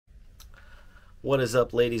What is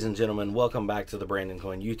up, ladies and gentlemen? Welcome back to the Brandon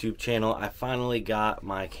Coin YouTube channel. I finally got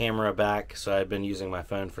my camera back, so I've been using my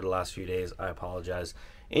phone for the last few days. I apologize.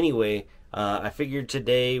 Anyway, I figured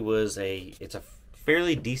today was it's a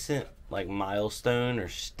fairly decent milestone or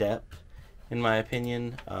step, in my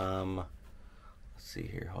opinion. Let's see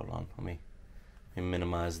here. Hold on. Let me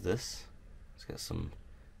minimize this. It's got some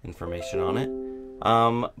information on it.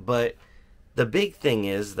 But the big thing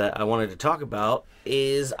is that I wanted to talk about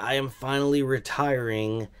is I am finally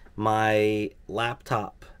retiring my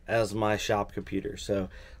laptop as my shop computer. So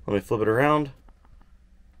let me flip it around.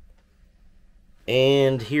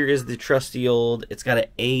 And here is the trusty old, it's got an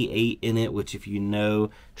A8 in it, which if you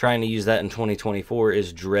know, trying to use that in 2024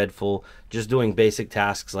 is dreadful. Just doing basic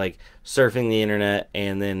tasks like surfing the internet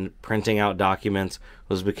and then printing out documents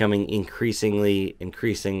was becoming increasingly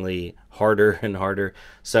harder and harder.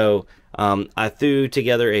 So I threw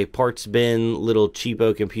together a parts bin little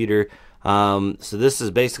cheapo computer. So this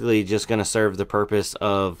is basically just going to serve the purpose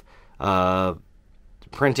of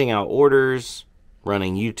printing out orders,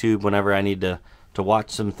 running YouTube whenever I need to watch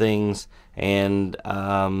some things, and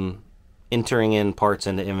entering in parts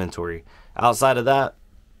into inventory. Outside of that,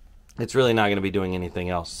 it's really not going to be doing anything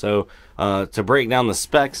else. So to break down the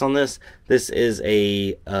specs on this is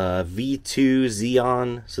a V2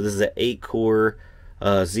 Xeon. So this is an 8-core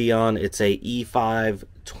Xeon. It's a E5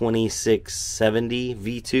 2670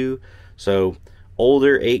 V2. So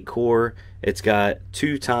older 8-core. It's got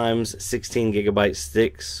 2 times 16 gigabyte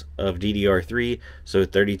sticks of DDR3, so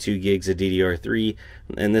 32 gigs of DDR3,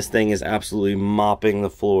 and this thing is absolutely mopping the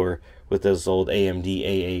floor with this old AMD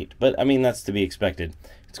A8. But I mean, that's to be expected.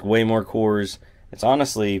 It's way more cores. It's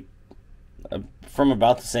honestly from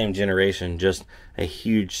about the same generation, just a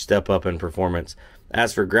huge step up in performance.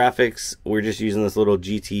 As for graphics, we're just using this little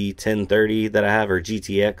GT 1030 that I have, or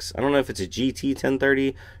GTX. I don't know if it's a GT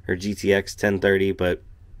 1030 or GTX 1030, but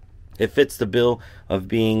it fits the bill of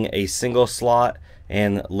being a single slot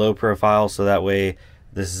and low profile, so that way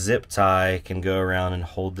this zip tie can go around and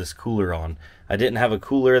hold this cooler on. I didn't have a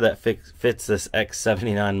cooler that fits this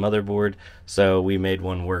X79 motherboard, so we made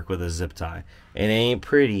one work with a zip tie. It ain't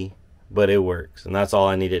pretty, but it works, and that's all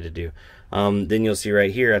I needed to do. Then you'll see right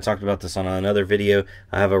here, I talked about this on another video,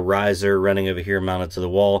 I have a riser running over here mounted to the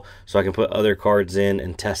wall so I can put other cards in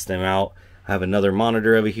and test them out. I have another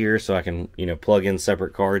monitor over here so I can, plug in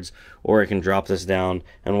separate cards, or I can drop this down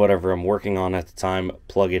and whatever I'm working on at the time,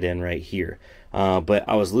 plug it in right here. But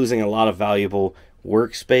I was losing a lot of valuable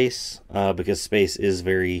workspace because space is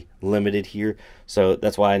very limited here. So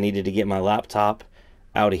that's why I needed to get my laptop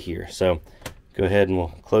out of here. So go ahead and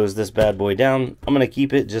we'll close this bad boy down. I'm going to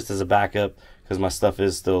keep it just as a backup because my stuff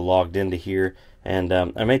is still logged into here. And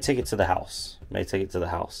I may take it to the house.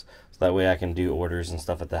 That way I can do orders and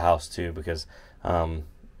stuff at the house too, because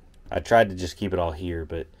I tried to just keep it all here,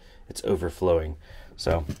 but it's overflowing.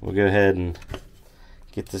 So we'll go ahead and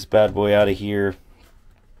get this bad boy out of here.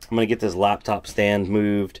 I'm going to get this laptop stand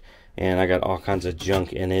moved, and I got all kinds of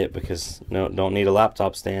junk in it because don't need a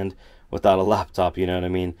laptop stand without a laptop, you know what I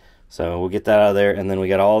mean? So we'll get that out of there, and then we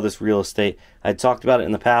got all this real estate. I talked about it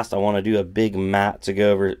in the past. I want to do a big mat to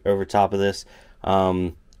go over top of this.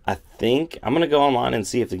 I think I'm going to go online and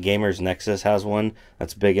see if the Gamers Nexus has one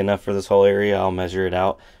that's big enough for this whole area. I'll measure it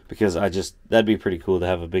out because that'd be pretty cool to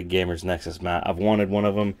have a big Gamers Nexus mat. I've wanted one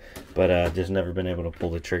of them, but just never been able to pull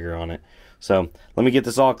the trigger on it. So let me get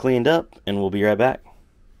this all cleaned up and we'll be right back.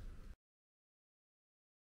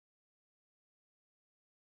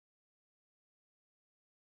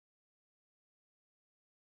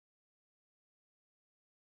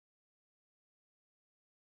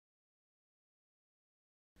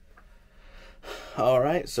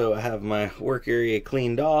 Alright, so I have my work area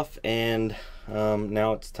cleaned off, and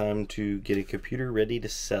now it's time to get a computer ready to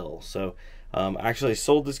sell. So I actually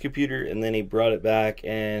sold this computer, and then he brought it back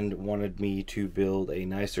and wanted me to build a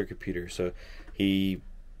nicer computer. So he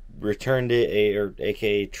returned it, or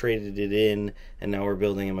aka traded it in, and now we're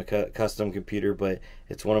building him a custom computer, but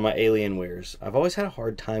it's one of my Alienwares. I've always had a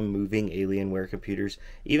hard time moving Alienware computers,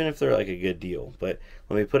 even if they're like a good deal. But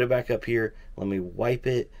let me put it back up here, let me wipe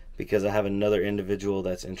it, because I have another individual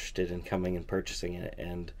that's interested in coming and purchasing it,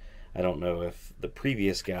 and I don't know if the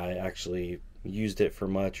previous guy actually used it for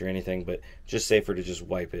much or anything, but just safer to just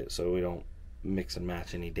wipe it so we don't mix and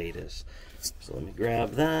match any datas. So let me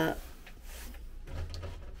grab that.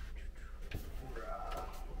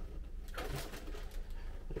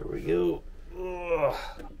 There we go. Ugh.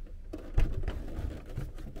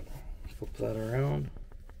 Flip that around.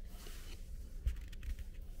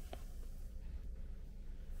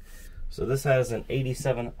 So this has an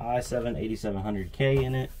 87 i7 8700K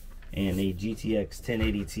in it. and a GTX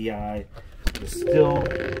 1080 Ti is still,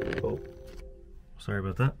 oh, sorry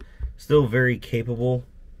about that, still very capable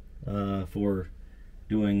for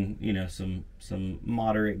doing, you know, some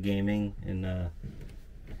moderate gaming in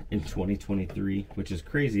 2023, which is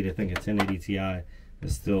crazy to think a 1080 Ti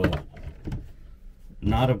is still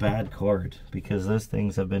not a bad card, because those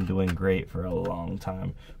things have been doing great for a long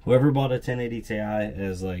time. Whoever bought a 1080 Ti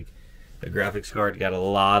as like a graphics card got a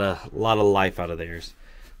lot of life out of theirs.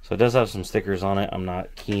 So it does have some stickers on it. I'm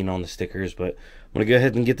not keen on the stickers, but I'm gonna go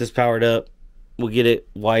ahead and get this powered up. We'll get it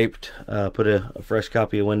wiped, put a fresh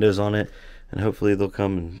copy of Windows on it, and hopefully they'll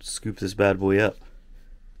come and scoop this bad boy up.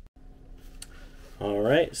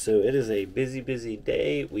 Alright, so it is a busy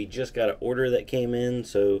day. We just got an order that came in,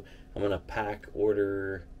 so I'm gonna pack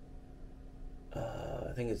order,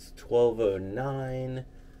 I think it's 1209,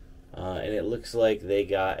 and it looks like they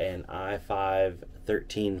got an i5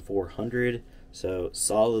 13400, so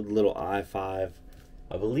solid little i5.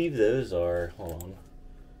 I believe those are, hold on,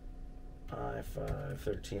 i5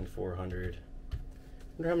 13400. I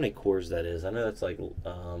wonder how many cores that is. I know that's like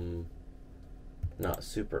not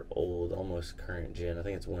super old, almost current gen. I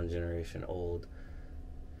think it's one generation old.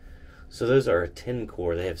 So those are a 10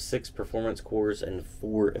 core. They have 6 performance cores and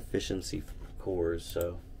 4 efficiency cores.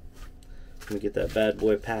 So let me get that bad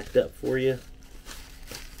boy packed up for you.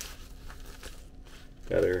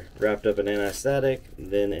 Got her wrapped up in anti-static,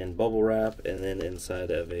 then in bubble wrap, and then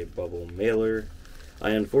inside of a bubble mailer. I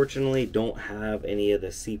unfortunately don't have any of the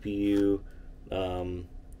CPU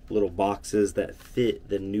little boxes that fit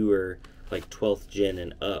the newer, like 12th gen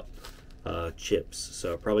and up chips,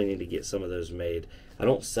 so I probably need to get some of those made. I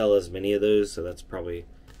don't sell as many of those, so that's probably,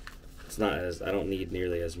 it's not as, I don't need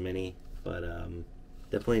nearly as many, but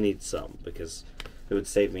definitely need some, because it would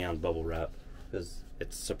save me on bubble wrap, because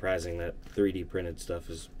it's surprising that 3D printed stuff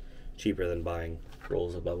is cheaper than buying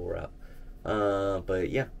rolls of bubble wrap. But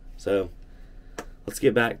yeah, so let's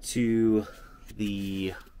get back to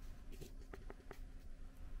the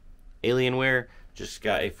Alienware. Just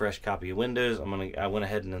got a fresh copy of Windows. I went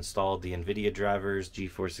ahead and installed the NVIDIA drivers,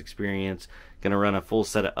 GeForce Experience. Gonna run a full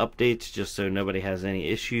set of updates just so nobody has any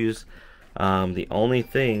issues. The only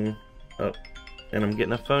thing, oh, and I'm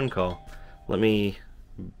getting a phone call. Let me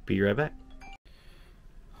be right back.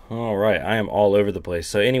 Alright, I am all over the place.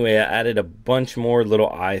 So anyway, I added a bunch more little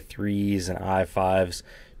i3s and i5s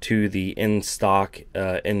to the in-stock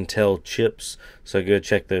Intel chips. So go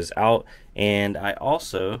check those out. And I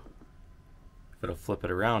also, if it'll flip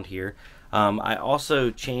it around here, I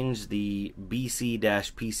also changed the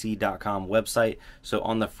bc-pc.com website. So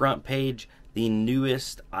on the front page, the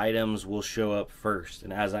newest items will show up first.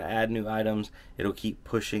 And as I add new items, it'll keep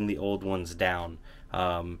pushing the old ones down.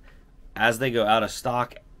 As they go out of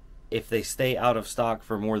stock, if they stay out of stock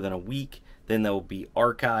for more than a week, then they'll be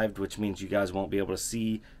archived, which means you guys won't be able to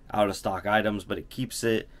see out of stock items, but it keeps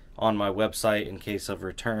it on my website in case of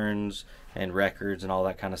returns and records and all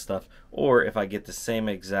that kind of stuff. Or if I get the same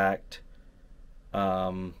exact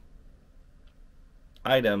item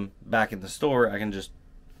back in the store, I can just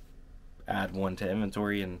add one to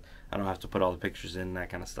inventory and I don't have to put all the pictures in, that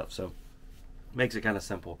kind of stuff. So makes it kind of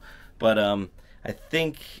simple. But I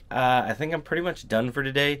think I'm pretty much done for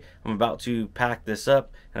today. I'm about to pack this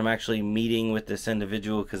up, and I'm actually meeting with this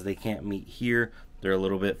individual because they can't meet here. They're a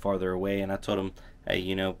little bit farther away, and I told them, hey,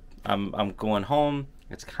 you know, I'm going home.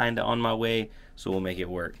 It's kind of on my way, so we'll make it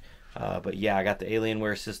work. But yeah, I got the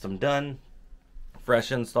Alienware system done,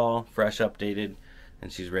 fresh install, fresh updated,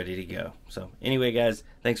 and she's ready to go. So anyway, guys,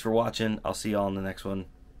 thanks for watching. I'll see y'all in the next one.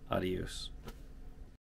 Adios.